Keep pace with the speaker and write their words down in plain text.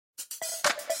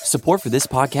Support for this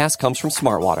podcast comes from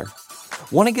Smartwater.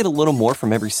 Want to get a little more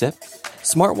from every sip?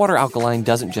 Smartwater Alkaline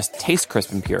doesn't just taste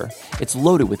crisp and pure, it's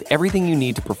loaded with everything you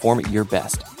need to perform at your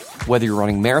best, whether you're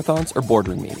running marathons or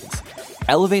boardroom meetings.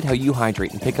 Elevate how you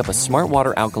hydrate and pick up a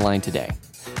Smartwater Alkaline today.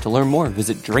 To learn more,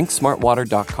 visit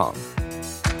drinksmartwater.com.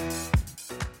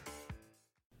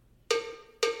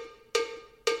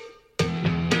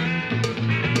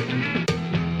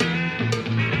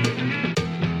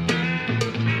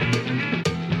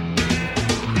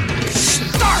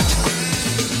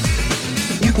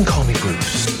 You can call me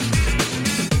Bruce.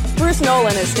 Bruce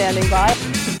Nolan is standing by.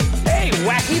 Hey,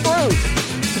 Wacky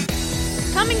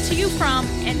Bruce! Coming to you from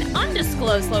an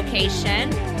undisclosed location,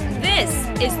 this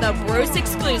is the Bruce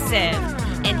Exclusive.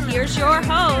 And here's your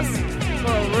host,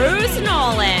 Bruce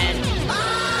Nolan.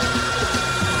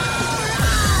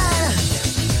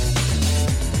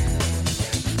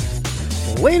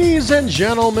 Ladies and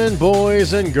gentlemen,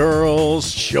 boys and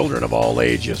girls, children of all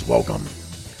ages, welcome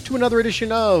to another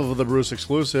edition of the Bruce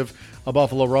Exclusive, a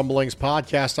Buffalo Rumblings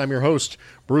podcast. I'm your host,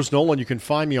 Bruce Nolan. You can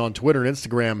find me on Twitter and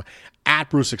Instagram at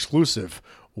Bruce Exclusive.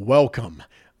 Welcome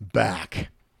back.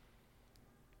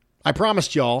 I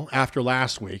promised y'all after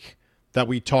last week that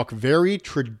we talk very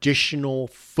traditional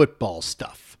football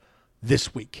stuff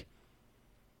this week.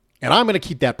 And I'm going to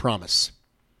keep that promise.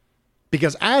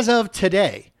 Because as of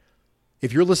today,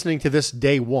 if you're listening to this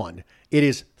day one, it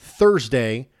is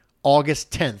Thursday,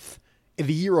 August 10th, in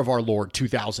the year of our Lord,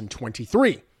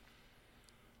 2023.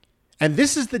 And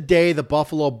this is the day the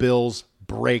Buffalo Bills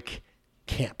break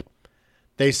camp.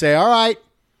 They say, all right,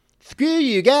 screw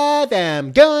you guys,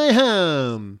 I'm going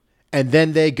home. And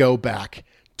then they go back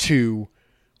to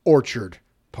Orchard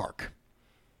Park.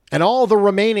 And all the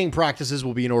remaining practices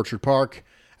will be in Orchard Park.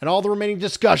 And all the remaining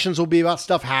discussions will be about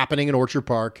stuff happening in Orchard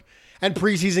Park. And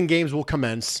preseason games will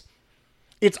commence.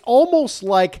 It's almost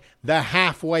like the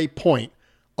halfway point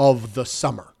of the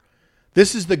summer.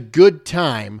 This is the good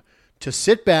time to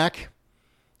sit back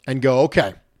and go,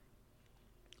 okay,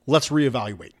 let's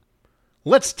reevaluate.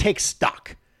 Let's take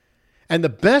stock. And the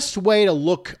best way to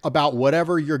look about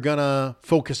whatever you're going to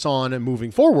focus on and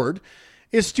moving forward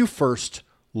is to first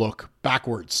look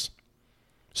backwards.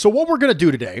 So what we're going to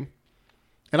do today,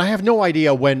 and I have no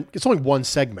idea when, it's only one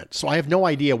segment, so I have no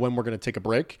idea when we're going to take a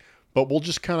break, but we'll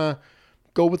just kind of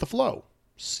go with the flow,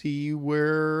 see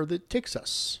where that takes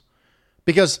us.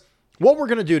 Because what we're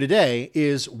going to do today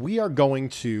is we are going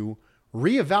to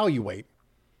reevaluate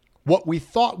what we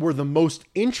thought were the most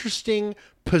interesting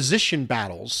position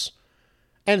battles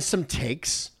and some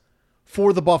takes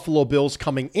for the Buffalo Bills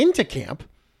coming into camp.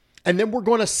 And then we're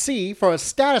going to see from a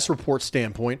status report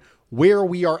standpoint where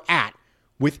we are at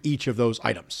with each of those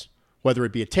items, whether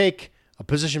it be a take, a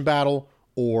position battle,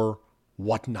 or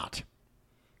whatnot.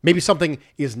 Maybe something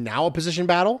is now a position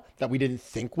battle that we didn't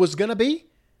think was going to be.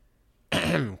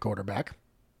 Quarterback.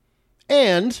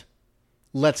 And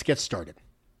let's get started.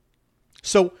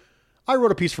 So I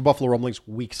wrote a piece for Buffalo Rumblings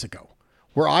weeks ago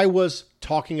where I was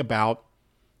talking about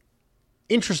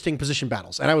interesting position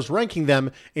battles, and I was ranking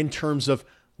them in terms of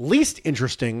least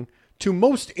interesting to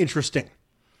most interesting.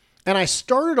 And I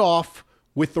started off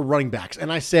with the running backs, and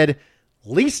I said,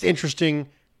 least interesting,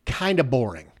 kind of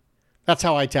boring. That's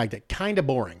how I tagged it, kind of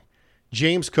boring.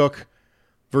 James Cook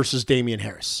versus Damien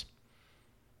Harris.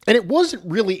 And it wasn't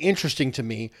really interesting to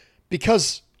me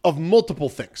because of multiple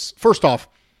things. First off,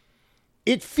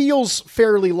 it feels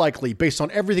fairly likely, based on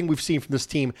everything we've seen from this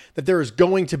team, that there is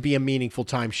going to be a meaningful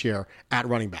timeshare at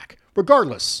running back,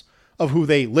 regardless of who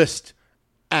they list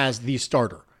as the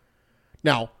starter.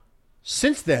 Now,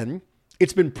 since then,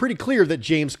 it's been pretty clear that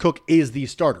James Cook is the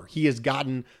starter. He has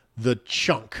gotten the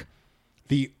chunk,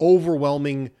 the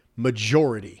overwhelming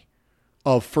majority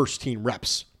of first-team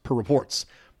reps per reports.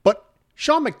 But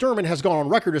Sean McDermott has gone on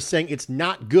record as saying it's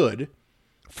not good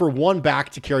for one back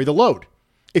to carry the load.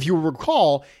 If you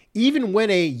recall, even when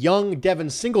a young Devin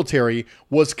Singletary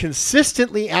was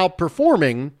consistently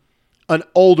outperforming an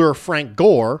older Frank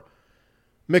Gore,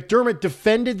 McDermott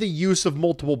defended the use of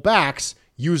multiple backs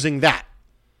using that.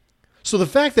 So the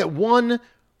fact that one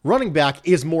running back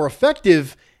is more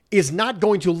effective is not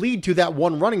going to lead to that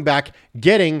one running back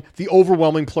getting the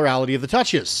overwhelming plurality of the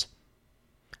touches.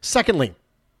 Secondly,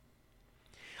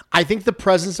 I think the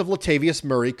presence of Latavius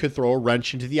Murray could throw a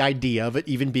wrench into the idea of it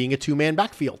even being a two-man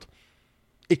backfield.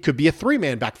 It could be a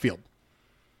three-man backfield.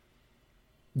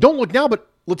 Don't look now, but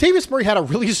Latavius Murray had a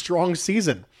really strong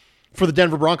season for the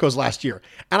Denver Broncos last year.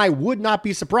 And I would not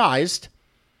be surprised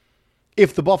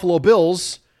if the Buffalo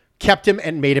Bills kept him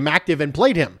and made him active and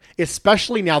played him,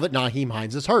 especially now that Nyheim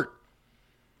Hines is hurt.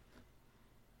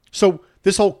 So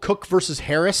this whole Cook versus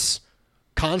Harris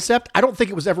concept, I don't think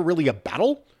it was ever really a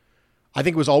battle. I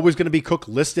think it was always going to be Cook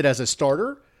listed as a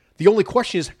starter. The only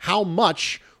question is how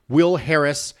much will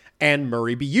Harris and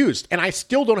Murray be used? And I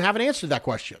still don't have an answer to that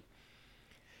question.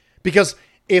 Because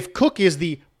if Cook is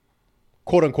the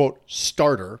quote-unquote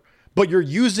starter, but you're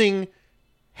using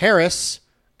Harris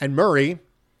and Murray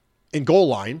in goal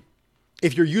line,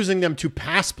 if you're using them to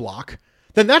pass block,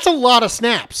 then that's a lot of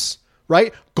snaps,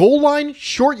 right? Goal line,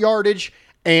 short yardage,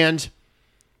 and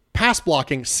pass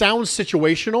blocking sounds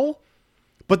situational,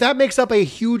 but that makes up a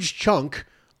huge chunk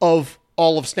of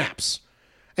all of snaps.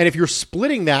 And if you're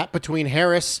splitting that between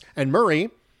Harris and Murray,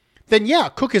 then yeah,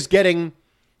 Cook is getting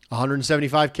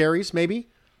 175 carries maybe,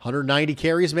 190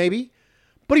 carries maybe,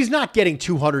 but he's not getting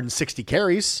 260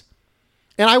 carries.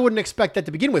 And I wouldn't expect that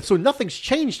to begin with. So nothing's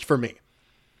changed for me.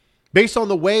 Based on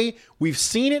the way we've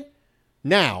seen it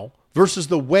now versus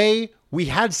the way we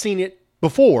had seen it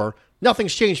before,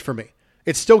 nothing's changed for me.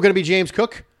 It's still going to be James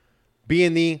Cook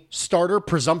being the starter,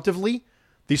 presumptively,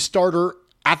 the starter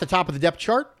at the top of the depth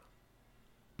chart,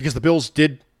 because the Bills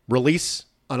did release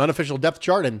an unofficial depth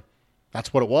chart, and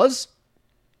that's what it was.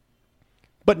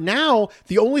 But now,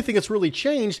 the only thing that's really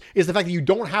changed is the fact that you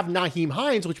don't have Nyheim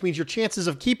Hines, which means your chances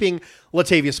of keeping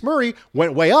Latavius Murray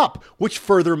went way up, which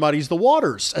further muddies the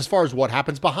waters as far as what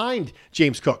happens behind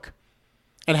James Cook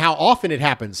and how often it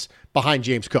happens behind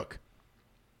James Cook.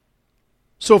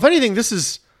 So if anything, this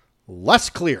is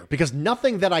less clear because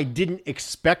nothing that I didn't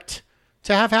expect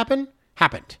to have happen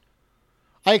happened.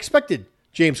 I expected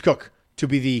James Cook to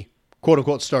be the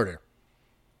quote-unquote starter.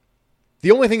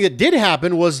 The only thing that did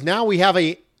happen was now we have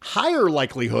a higher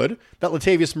likelihood that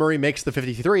Latavius Murray makes the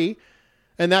 53,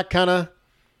 and that kind of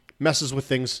messes with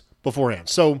things beforehand.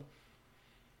 So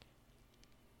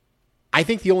I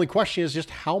think the only question is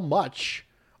just how much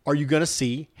are you going to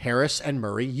see Harris and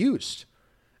Murray used?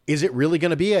 Is it really going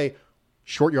to be a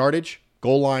short yardage,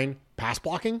 goal line, pass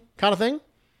blocking kind of thing?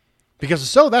 Because if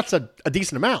so, that's a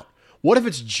decent amount. What if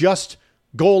it's just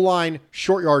goal line,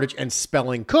 short yardage, and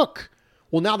spelling Cook?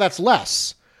 Well, now that's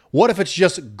less. What if it's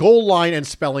just goal line and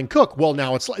spelling Cook? Well,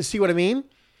 now it's, see what I mean?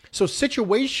 So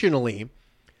situationally,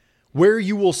 where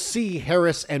you will see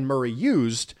Harris and Murray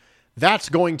used, that's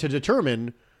going to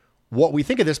determine what we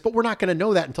think of this, but we're not going to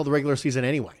know that until the regular season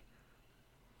anyway.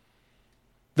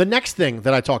 The next thing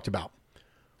that I talked about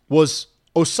was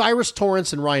O'Cyrus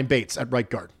Torrence and Ryan Bates at right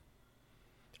guard.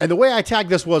 And the way I tagged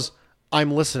this was,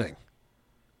 I'm listening.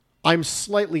 I'm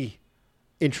slightly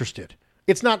interested.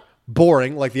 It's not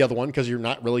boring like the other one because you're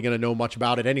not really going to know much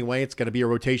about it anyway. It's going to be a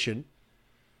rotation.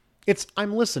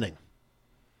 I'm listening.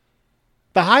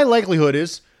 The high likelihood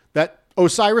is that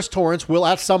O'Cyrus Torrence will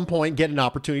at some point get an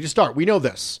opportunity to start. We know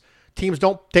this. Teams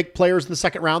don't take players in the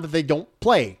second round that they don't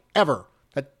play ever.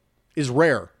 That is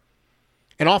rare.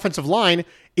 An offensive line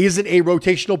isn't a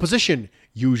rotational position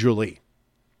usually.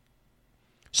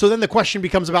 So then the question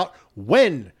becomes about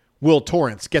when will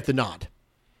Torrence get the nod?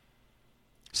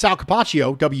 Sal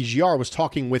Capaccio, WGR, was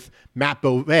talking with Matt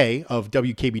Beauvais of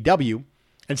WKBW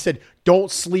and said, don't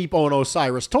sleep on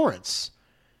O'Cyrus Torrence.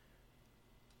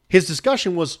 His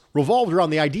discussion was revolved around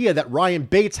the idea that Ryan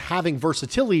Bates having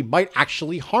versatility might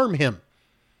actually harm him.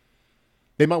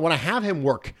 They might want to have him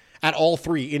work at all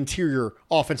three interior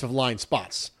offensive line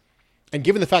spots. And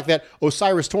given the fact that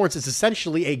O'Cyrus Torrence is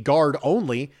essentially a guard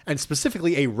only, and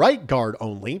specifically a right guard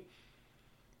only,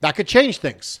 that could change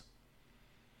things.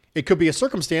 It could be a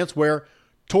circumstance where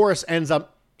Torrence ends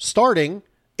up starting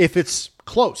if it's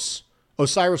close.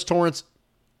 O'Cyrus Torrence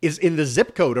is in the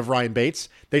zip code of Ryan Bates.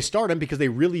 They start him because they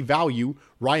really value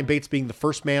Ryan Bates being the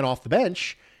first man off the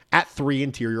bench at three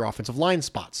interior offensive line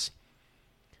spots.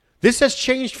 This has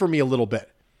changed for me a little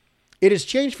bit. It has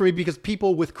changed for me because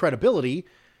people with credibility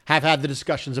have had the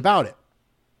discussions about it.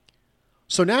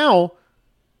 So now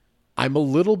I'm a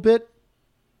little bit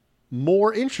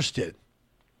more interested.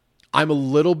 I'm a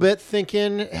little bit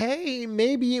thinking, hey,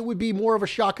 maybe it would be more of a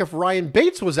shock if Ryan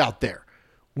Bates was out there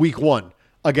week one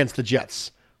against the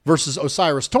Jets versus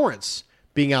O'Cyrus Torrence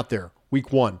being out there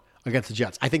week one against the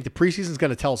Jets. I think the preseason is going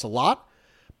to tell us a lot,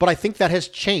 but I think that has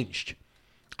changed.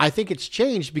 I think it's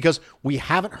changed because we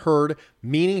haven't heard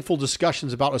meaningful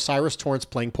discussions about O'Cyrus Torrence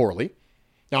playing poorly.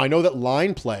 Now, I know that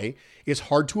line play is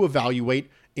hard to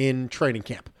evaluate in training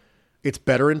camp. It's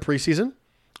better in preseason,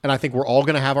 and I think we're all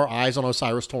going to have our eyes on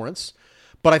O'Cyrus Torrence.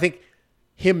 But I think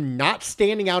him not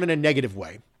standing out in a negative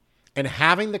way and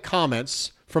having the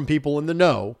comments from people in the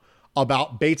know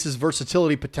about Bates'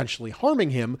 versatility potentially harming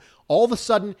him, all of a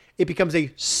sudden it becomes a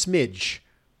smidge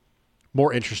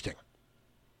more interesting.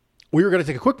 We are going to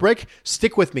take a quick break.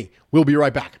 Stick with me. We'll be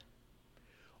right back.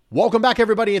 Welcome back,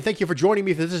 everybody, and thank you for joining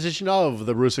me for this edition of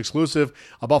the Bruce Exclusive,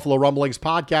 a Buffalo Rumblings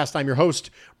podcast. I'm your host,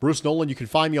 Bruce Nolan. You can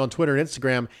find me on Twitter and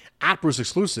Instagram at Bruce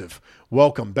Exclusive.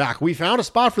 Welcome back. We found a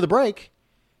spot for the break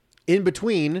in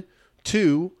between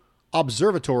two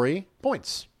observatory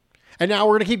points. And now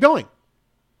we're going to keep going.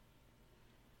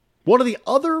 One of the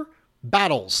other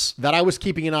battles that I was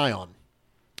keeping an eye on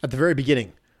at the very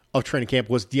beginning of training camp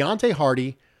was Deontay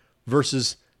Hardy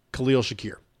versus Khalil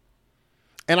Shakir.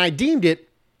 And I deemed it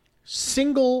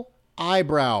single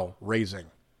eyebrow raising,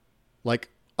 like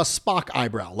a Spock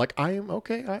eyebrow. Like, I'm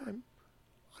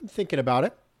thinking about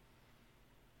it.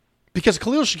 Because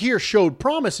Khalil Shakir showed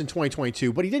promise in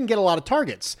 2022, but he didn't get a lot of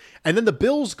targets. And then the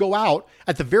Bills go out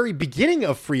at the very beginning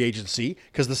of free agency,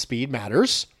 because the speed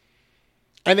matters,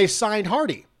 and they signed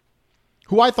Hardy,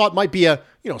 who I thought might be a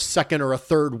second or a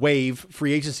third wave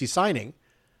free agency signing,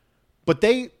 but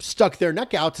they stuck their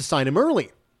neck out to sign him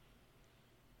early.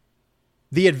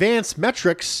 The advanced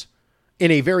metrics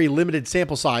in a very limited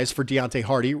sample size for Deontay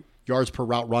Hardy, yards per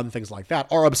route run, things like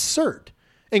that, are absurd,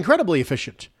 incredibly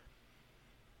efficient.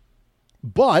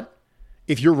 But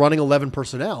if you're running 11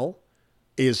 personnel,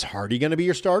 is Hardy going to be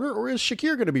your starter or is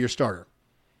Shakir going to be your starter?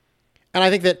 And I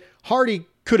think that Hardy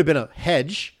could have been a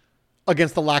hedge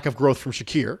against the lack of growth from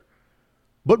Shakir,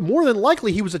 but more than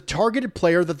likely he was a targeted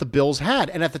player that the Bills had.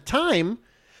 And at the time,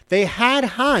 they had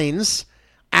Hines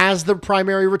as the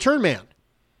primary return man.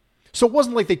 So it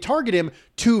wasn't like they targeted him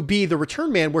to be the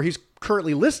return man where he's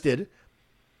currently listed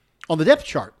on the depth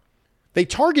chart. They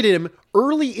targeted him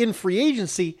early in free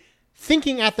agency,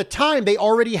 thinking at the time they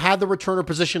already had the returner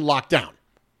position locked down.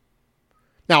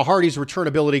 Now, Hardy's return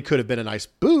ability could have been a nice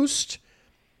boost,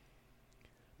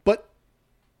 but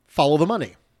follow the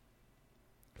money.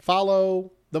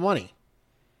 Follow the money.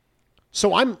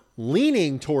 So I'm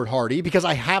leaning toward Hardy because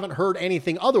I haven't heard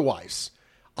anything otherwise.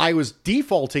 I was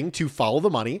defaulting to follow the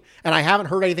money, and I haven't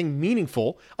heard anything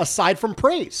meaningful aside from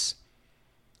praise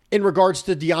in regards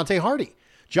to Deontay Hardy.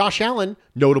 Josh Allen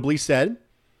notably said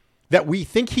that we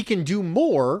think he can do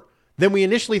more than we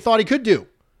initially thought he could do.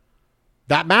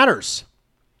 That matters.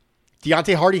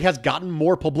 Deontay Hardy has gotten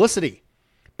more publicity.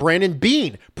 Brandon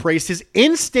Beane praised his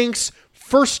instincts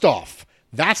first off.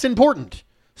 That's important.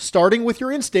 Starting with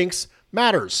your instincts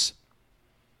matters.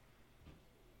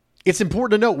 It's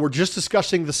important to note we're just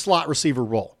discussing the slot receiver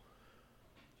role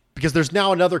because there's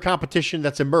now another competition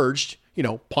that's emerged,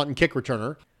 punt and kick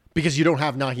returner, because you don't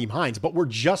have Nyheim Hines, but we're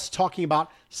just talking about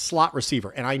slot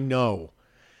receiver. And I know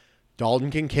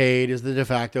Dalton Kincaid is the de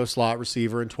facto slot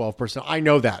receiver in 12%. I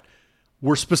know that.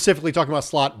 We're specifically talking about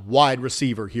slot wide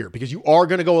receiver here because you are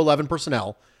going to go 11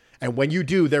 personnel. And when you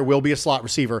do, there will be a slot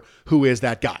receiver who is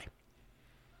that guy.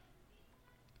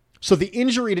 So the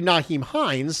injury to Nyheim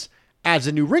Hines adds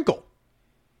a new wrinkle.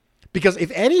 Because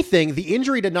if anything, the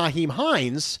injury to Nyheim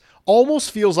Hines almost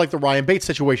feels like the Ryan Bates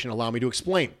situation. Allow me to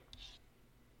explain.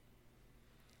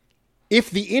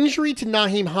 If the injury to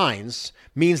Nyheim Hines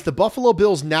means the Buffalo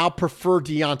Bills now prefer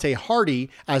Deontay Hardy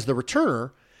as the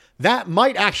returner, that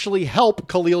might actually help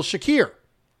Khalil Shakir.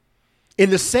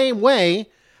 In the same way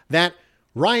that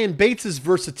Ryan Bates'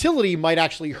 versatility might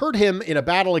actually hurt him in a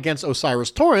battle against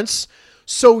O'Cyrus Torrence,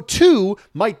 so too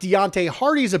might Deontay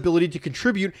Hardy's ability to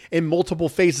contribute in multiple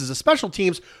phases of special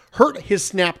teams hurt his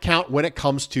snap count when it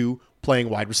comes to playing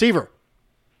wide receiver.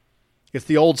 It's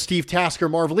the old Steve Tasker,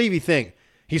 Marv Levy thing.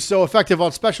 He's so effective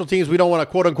on special teams, we don't want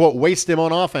to quote-unquote waste him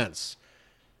on offense.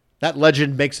 That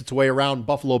legend makes its way around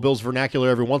Buffalo Bills vernacular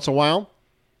every once in a while.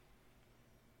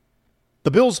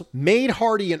 The Bills made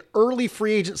Hardy an early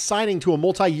free agent signing to a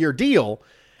multi-year deal,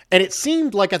 and it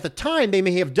seemed like at the time they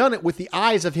may have done it with the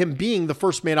eyes of him being the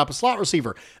first man up a slot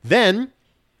receiver. Then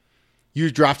you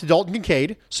drafted Dalton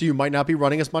Kincaid, so you might not be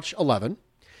running as much 11.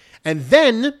 And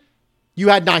then you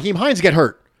had Nyheim Hines get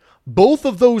hurt. Both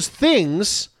of those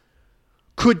things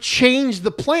could change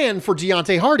the plan for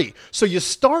Deontay Hardy. So you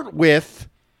start with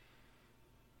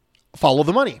follow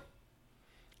the money.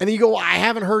 And then you go, I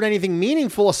haven't heard anything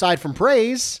meaningful aside from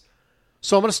praise,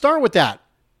 so I'm going to start with that.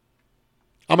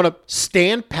 I'm going to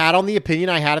stand pat on the opinion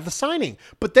I had at the signing.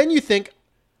 But then you think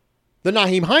the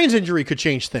Nyheim Hines injury could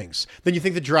change things. Then you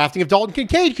think the drafting of Dalton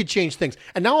Kincaid could change things.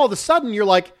 And now all of a sudden you're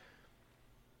like,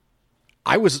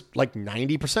 I was like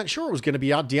 90% sure it was going to be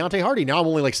Deontay Hardy. Now I'm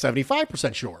only like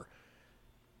 75% sure.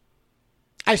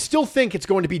 I still think it's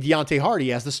going to be Deontay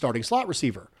Hardy as the starting slot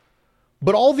receiver.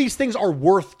 But all these things are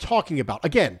worth talking about.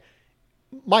 Again,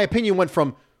 my opinion went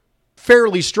from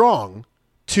fairly strong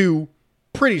to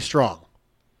pretty strong.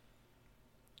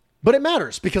 But it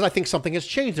matters because I think something has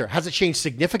changed there. Has it changed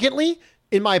significantly?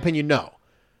 In my opinion, no.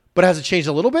 But has it changed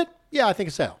a little bit? Yeah, I think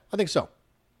so.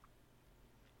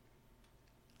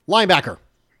 Linebacker.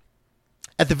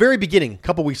 At the very beginning, a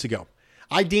couple weeks ago,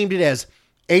 I deemed it as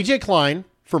A.J. Klein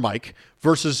for Mike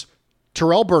versus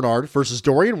Terrell Bernard versus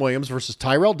Dorian Williams versus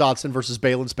Tyrell Dodson versus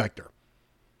Balen Spector.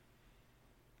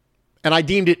 And I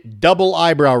deemed it double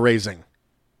eyebrow raising.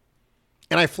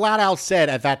 And I flat out said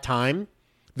at that time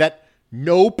that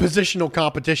no positional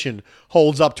competition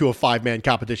holds up to a 5-man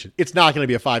competition. It's not going to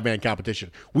be a 5-man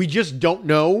competition. We just don't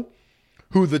know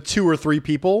who the 2 or 3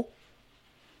 people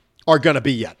are going to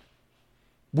be yet.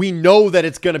 We know that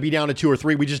it's going to be down to 2 or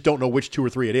 3. We just don't know which 2 or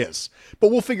 3 it is.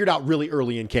 But we'll figure it out really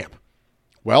early in camp.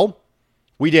 Well,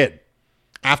 we did.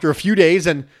 After a few days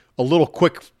and a little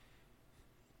quick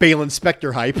Balen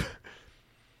Spector hype,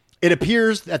 it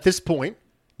appears at this point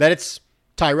that it's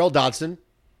Tyrell Dodson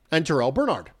and Terrell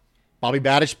Bernard. Bobby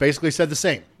Badish basically said the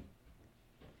same.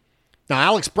 Now,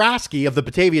 Alex Brasky of the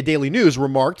Batavia Daily News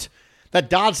remarked that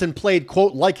Dodson played,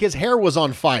 quote, like his hair was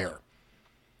on fire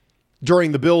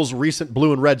during the Bills' recent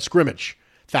blue and red scrimmage.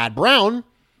 Thad Brown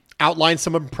outlined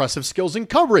some impressive skills in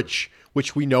coverage,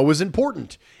 which we know is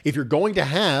important. If you're going to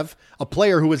have a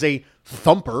player who is a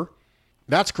thumper,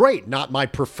 that's great. Not my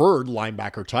preferred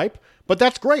linebacker type, but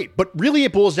that's great. But really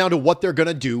it boils down to what they're going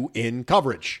to do in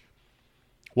coverage.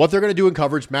 What they're going to do in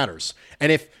coverage matters.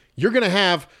 And if you're going to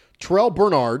have Terrell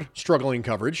Bernard struggling in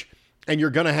coverage and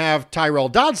you're going to have Tyrell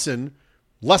Dodson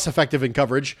less effective in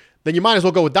coverage, then you might as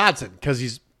well go with Dodson because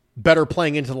he's better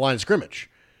playing into the line of scrimmage.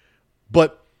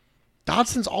 But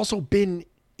Dodson's also been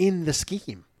in the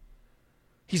scheme.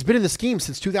 He's been in the scheme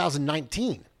since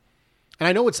 2019. And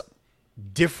I know it's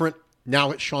different now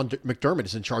that Sean McDermott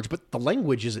is in charge, but the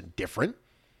language isn't different.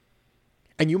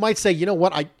 And you might say, you know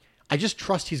what, I just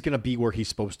trust he's going to be where he's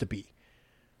supposed to be.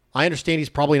 I understand he's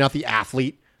probably not the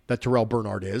athlete that Terrell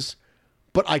Bernard is,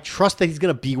 but I trust that he's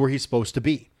going to be where he's supposed to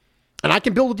be. And I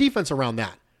can build a defense around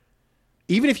that.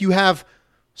 Even if you have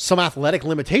some athletic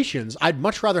limitations, I'd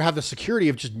much rather have the security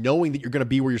of just knowing that you're going to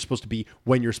be where you're supposed to be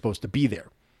when you're supposed to be there.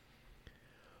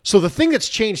 So the thing that's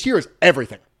changed here is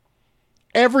everything.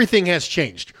 Everything has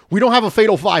changed. We don't have a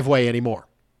fatal 5-way anymore.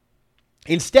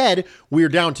 Instead, we're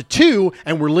down to 2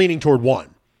 and we're leaning toward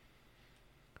 1.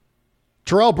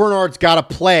 Terrell Bernard's got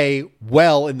to play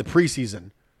well in the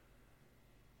preseason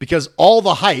because all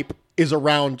the hype is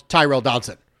around Tyrell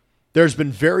Dodson. There's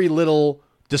been very little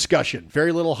discussion,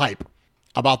 very little hype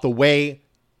about the way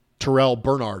Terrell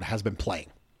Bernard has been playing.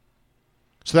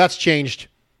 So that's changed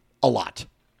a lot.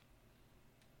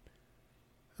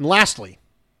 And lastly,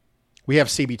 we have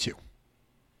CB2.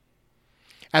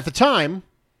 At the time,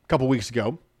 a couple weeks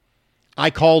ago,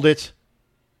 I called it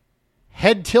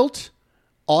head tilt,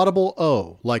 audible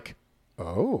O, like,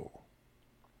 oh.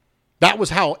 That was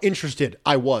how interested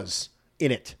I was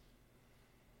in it.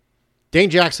 Dane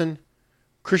Jackson,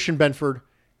 Christian Benford,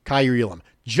 Kaiir Elam.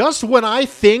 Just when I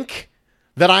think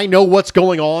that I know what's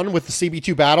going on with the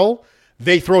CB2 battle,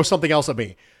 they throw something else at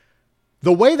me.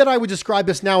 The way that I would describe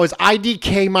this now is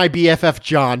IDK my BFF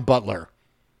John Butler.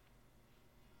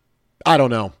 I don't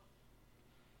know.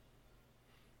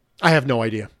 I have no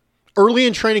idea. Early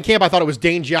in training camp, I thought it was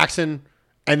Dane Jackson,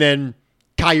 and then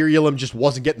Kaiir Elam just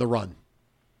wasn't getting the run.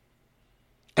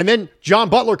 And then John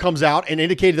Butler comes out and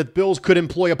indicated that the Bills could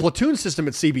employ a platoon system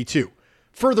at CB2,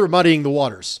 further muddying the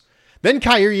waters. Then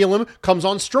Kaiir Elam comes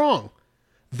on strong.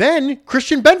 Then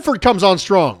Christian Benford comes on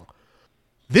strong.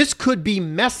 This could be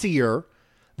messier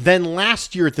than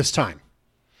last year at this time.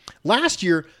 Last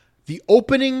year, the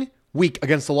opening week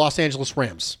against the Los Angeles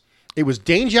Rams, it was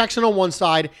Dane Jackson on one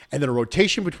side and then a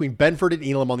rotation between Benford and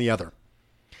Elam on the other.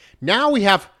 Now we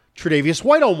have Tre'Davious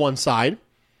White on one side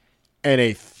and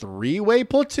a 3-way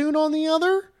platoon on the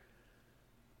other.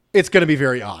 It's going to be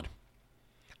very odd.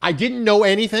 I didn't know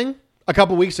anything a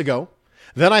couple weeks ago.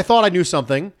 Then I thought I knew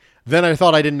something. Then I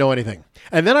thought I didn't know anything.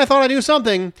 And then I thought I knew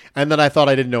something. And then I thought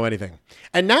I didn't know anything.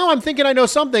 And now I'm thinking I know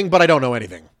something, but I don't know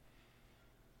anything.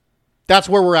 That's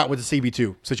where we're at with the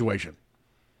CB2 situation.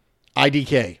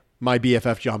 IDK, my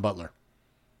BFF John Butler.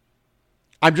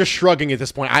 I'm just shrugging at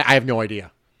this point. I have no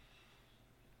idea.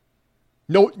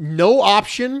 No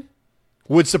option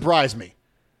would surprise me.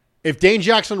 If Dane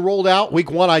Jackson rolled out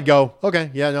week 1, I'd go, okay,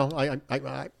 yeah, no,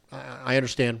 I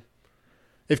understand.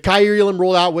 If Kaiir Elam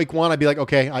rolled out week 1, I'd be like,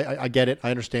 okay, I get it.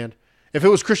 I understand. If it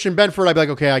was Christian Benford, I'd be like,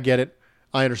 okay, I get it.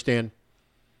 I understand.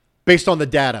 Based on the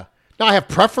data. Now, I have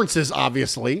preferences,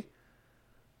 obviously,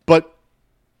 but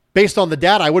based on the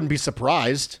data, I wouldn't be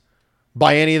surprised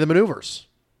by any of the maneuvers.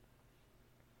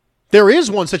 There is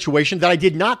one situation that I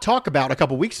did not talk about a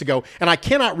couple weeks ago, and I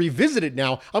cannot revisit it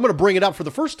now. I'm going to bring it up for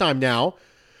the first time now,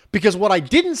 because what I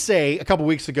didn't say a couple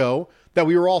weeks ago that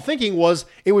we were all thinking was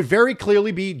it would very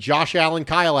clearly be Josh Allen,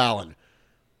 Kyle Allen,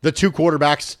 the 2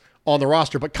 quarterbacks on the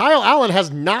roster. But Kyle Allen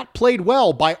has not played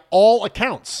well by all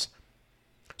accounts.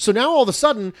 So now all of a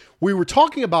sudden, we were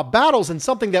talking about battles, and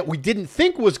something that we didn't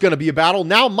think was going to be a battle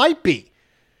now might be.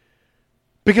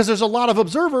 Because there's a lot of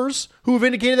observers who have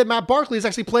indicated that Matt Barkley is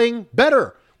actually playing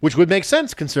better, which would make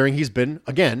sense considering he's been,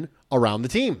 again, around the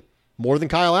team more than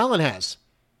Kyle Allen has.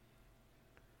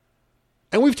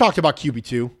 And we've talked about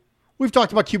QB2. We've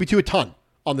talked about QB2 a ton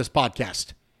on this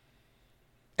podcast.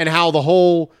 And how the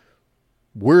whole,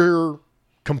 we're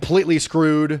completely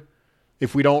screwed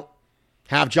if we don't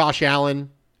have Josh Allen.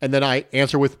 And then I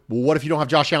answer with, well, what if you don't have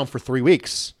Josh Allen for 3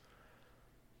 weeks?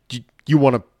 You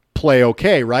want to play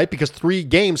okay, right? Because 3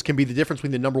 games can be the difference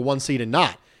between the number 1 seed and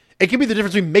not. It can be the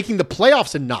difference between making the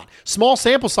playoffs and not. Small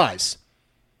sample size.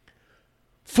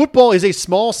 Football is a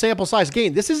small sample size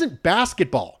game. This isn't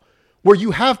basketball, where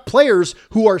you have players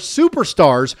who are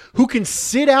superstars who can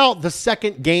sit out the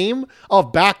second game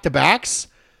of back-to-backs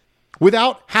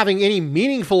without having any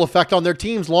meaningful effect on their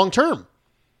teams long term.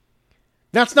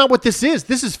 That's not what this is.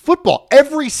 This is football.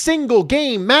 Every single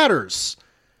game matters.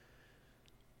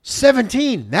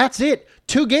 17, that's it.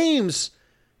 2 games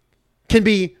can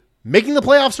be making the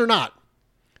playoffs or not.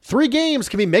 3 games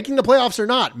can be making the playoffs or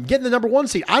not. Getting the number 1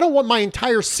 seed. I don't want my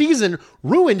entire season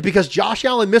ruined because Josh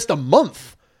Allen missed a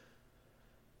month.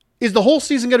 Is the whole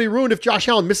season going to be ruined if Josh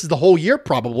Allen misses the whole year?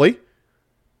 Probably.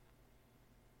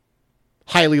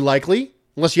 Highly likely,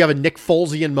 unless you have a Nick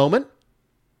Folesian moment.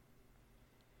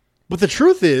 But the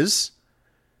truth is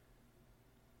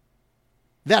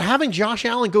that having Josh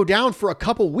Allen go down for a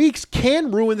couple weeks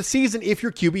can ruin the season if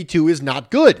your QB2 is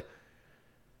not good.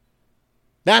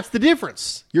 That's the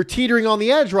difference. You're teetering on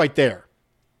the edge right there.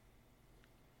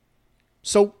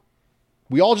 So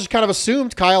we all just kind of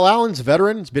assumed Kyle Allen's a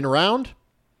veteran. He's been around.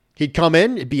 He'd come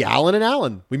in. It'd be Allen and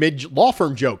Allen. We made law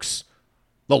firm jokes.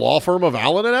 The law firm of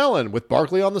Allen and Allen with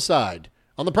Barkley on the side,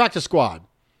 on the practice squad.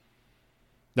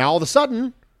 Now all of a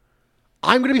sudden,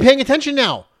 I'm going to be paying attention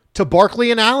now to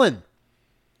Barkley and Allen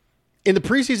in the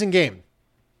preseason game.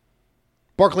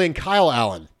 Barkley and Kyle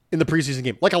Allen in the preseason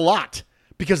game. Like a lot.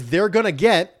 Because they're going to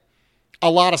get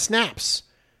a lot of snaps.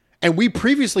 And we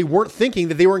previously weren't thinking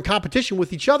that they were in competition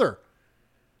with each other.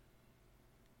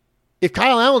 If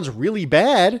Kyle Allen's really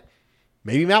bad,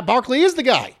 maybe Matt Barkley is the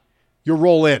guy you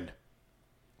roll in.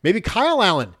 Maybe Kyle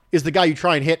Allen is the guy you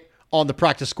try and hit on the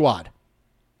practice squad.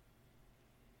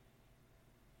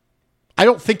 I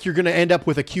don't think you're going to end up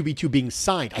with a QB2 being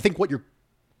signed. I think what you're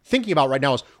thinking about right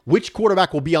now is which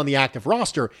quarterback will be on the active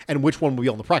roster and which one will be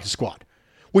on the practice squad.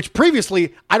 Which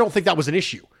previously, I don't think that was an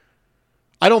issue.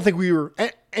 I don't think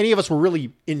any of us were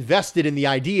really invested in the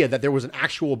idea that there was an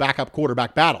actual backup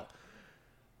quarterback battle.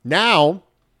 Now,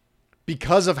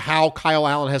 because of how Kyle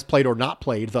Allen has played or not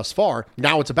played thus far,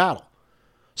 now it's a battle.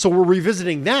 So we're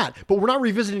revisiting that, but we're not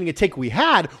revisiting a take we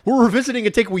had. We're revisiting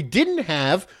a take we didn't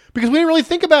have because we didn't really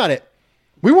think about it.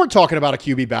 We weren't talking about a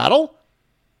QB battle.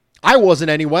 I wasn't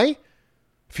anyway.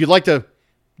 If you'd like to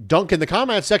dunk in the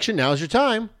comment section, now's your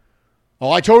time.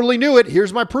 Oh, I totally knew it.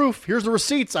 Here's my proof. Here's the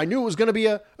receipts. I knew it was going to be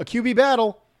a QB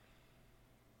battle.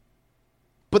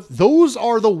 But those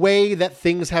are the way that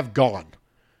things have gone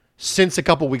since a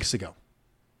couple weeks ago.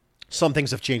 Some things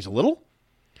have changed a little.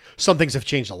 Some things have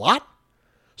changed a lot.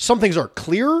 Some things are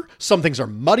clearer. Some things are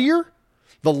muddier.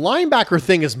 The linebacker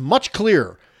thing is much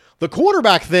clearer. The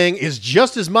quarterback thing is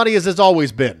just as muddy as it's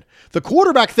always been. The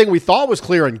quarterback thing we thought was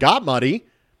clear and got muddy.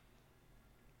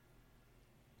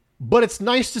 But it's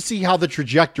nice to see how the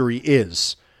trajectory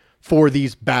is for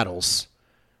these battles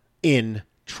in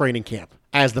training camp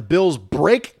as the Bills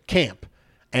break camp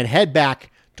and head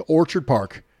back to Orchard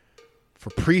Park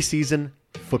for preseason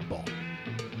football.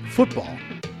 Football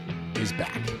is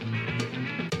back.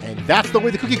 And that's the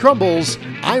way the cookie crumbles.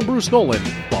 I'm Bruce Nolan,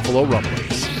 Buffalo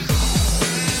Rumblings.